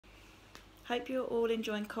Hope you're all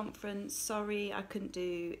enjoying conference. Sorry I couldn't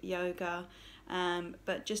do yoga,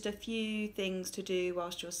 but just a few things to do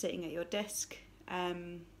whilst you're sitting at your desk.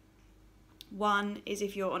 One is,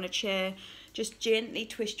 if you're on a chair, just gently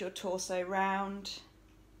twist your torso round,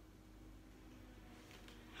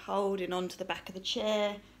 holding onto the back of the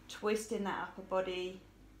chair, twisting that upper body.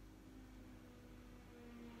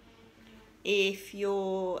 If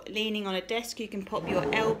you're leaning on a desk, you can pop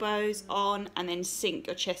your elbows on and then sink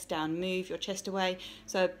your chest down, move your chest away,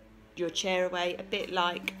 so your chair away, a bit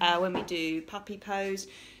like when we do puppy pose.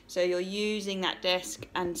 So you're using that desk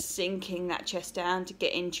and sinking that chest down to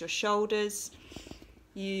get into your shoulders.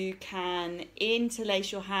 You can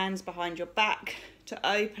interlace your hands behind your back to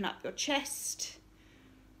open up your chest.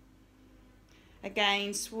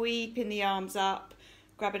 Again, sweeping the arms up,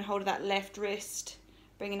 grabbing hold of that left wrist,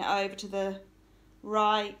 bringing it over to the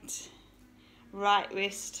right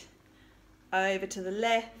wrist, over to the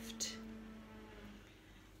left.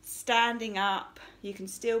 Standing up, you can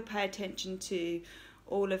still pay attention to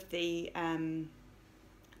all of the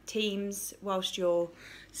teams whilst you're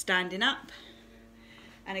standing up.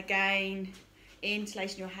 And again,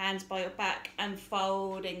 interlacing your hands by your back and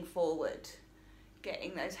folding forward.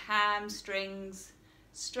 Getting those hamstrings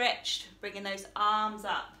stretched, bringing those arms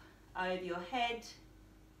up over your head.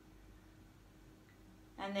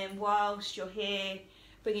 And then whilst you're here,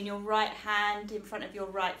 bringing your right hand in front of your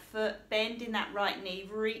right foot, bending that right knee,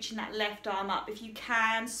 reaching that left arm up. If you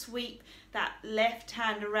can, sweep that left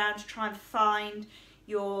hand around to try and find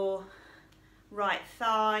your right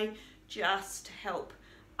thigh, just to help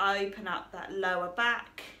open up that lower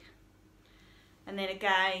back. And then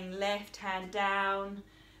again, left hand down,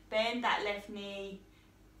 bend that left knee,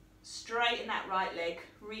 straighten that right leg,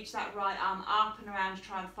 reach that right arm up and around to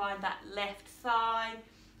try and find that left thigh.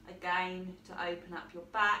 Again, to open up your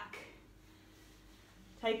back.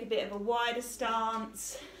 Take a bit of a wider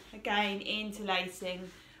stance. Again, interlacing,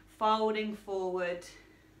 folding forward.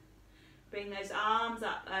 Bring those arms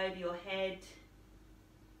up over your head.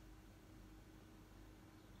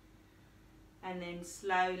 And then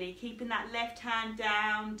slowly, keeping that left hand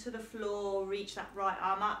down to the floor, reach that right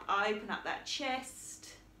arm up, open up that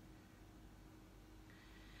chest.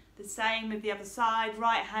 The same with the other side,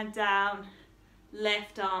 right hand down,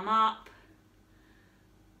 left arm up,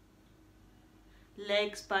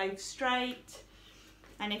 legs both straight.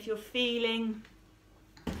 And if you're feeling,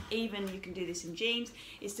 even you can do this in jeans,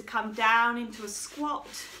 is to come down into a squat,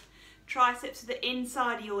 triceps to the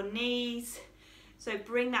inside of your knees. So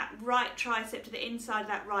bring that right tricep to the inside of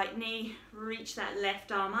that right knee, reach that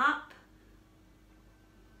left arm up.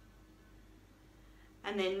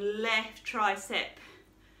 And then left tricep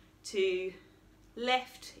to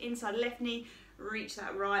left, inside left knee, reach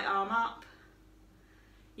that right arm up.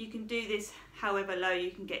 You can do this however low you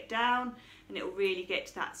can get down, and it will really get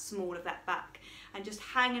to that small of that back. And just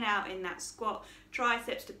hanging out in that squat,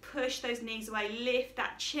 triceps to push those knees away, lift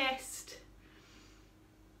that chest.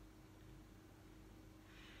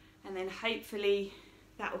 And then hopefully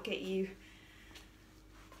that will get you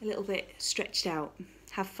a little bit stretched out.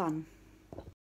 Have fun.